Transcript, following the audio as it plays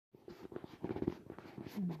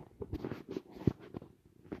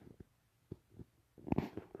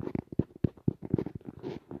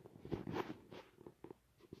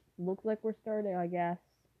Looks like we're starting, I guess.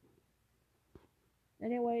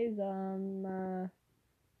 Anyways,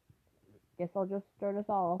 guess I'll just start us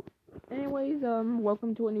off. Anyways,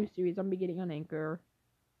 welcome to a new series I'm beginning on Anchor.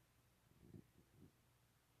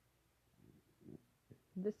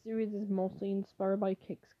 This series is mostly inspired by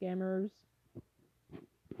kick scammers.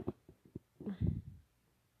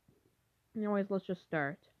 Anyways, let's just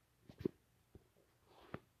start.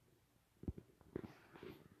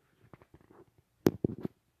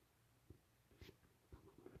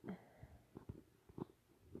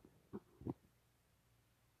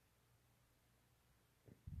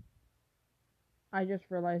 I just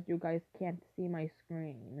realized you guys can't see my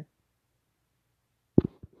screen.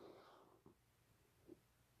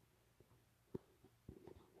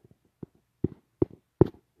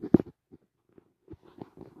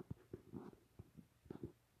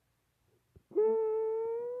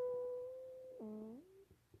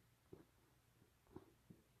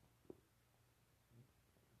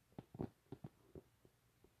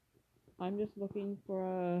 I'm just looking for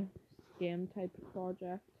a scam type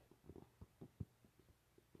project.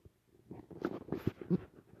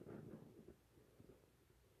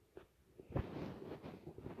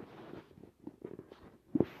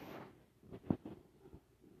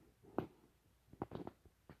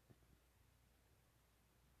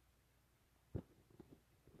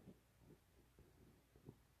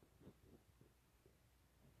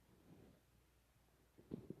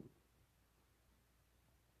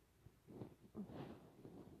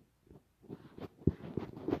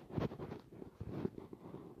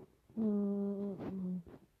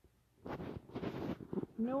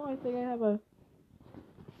 No, I think I have a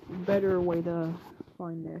better way to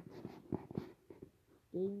find it.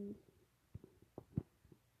 Games.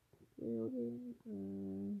 Video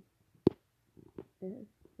games. It's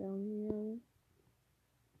down here.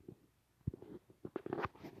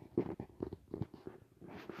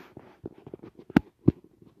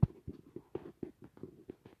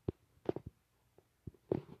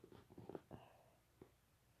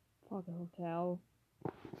 Pocket Hotel.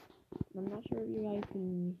 I'm not sure if you guys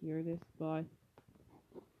can hear this, but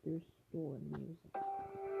there's stolen music.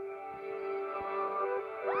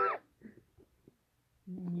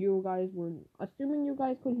 You guys were assuming you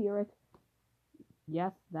guys could hear it.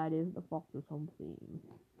 Yes, that is the Foster's Home theme.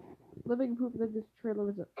 Living proof that this trailer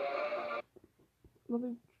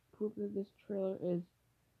is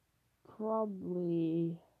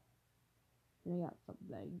probably I got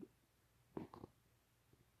something.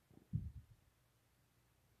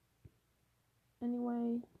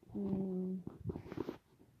 Anyway,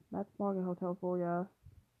 that's Pocket Hotel for ya.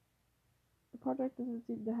 The project doesn't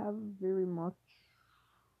seem to have very much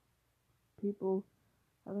people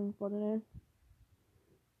having fun in it.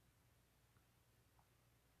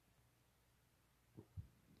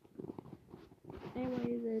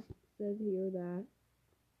 Anyways, it says here that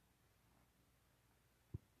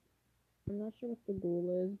I'm not sure what the goal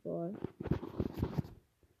is, but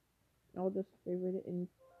I'll just favorite it in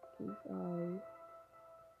case I...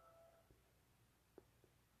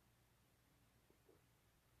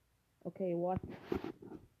 Okay, what?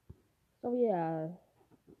 So yeah.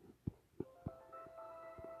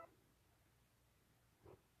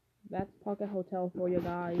 That's Pocket Hotel for you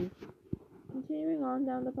guys. Continuing on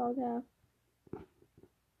down the podcast.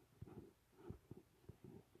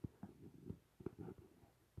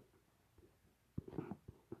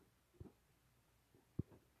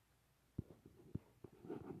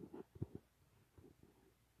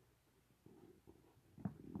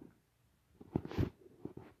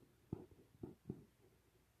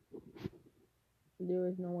 There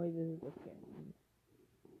is no way this is a scam.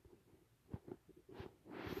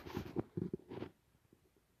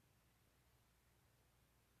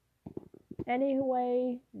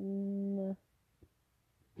 Anyway,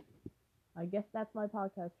 I guess that's my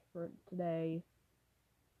podcast for today.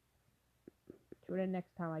 Tune in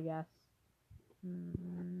next time, I guess.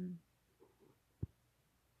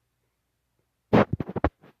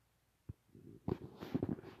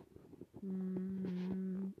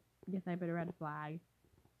 Guess I better add a flag.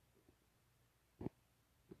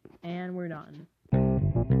 And we're done.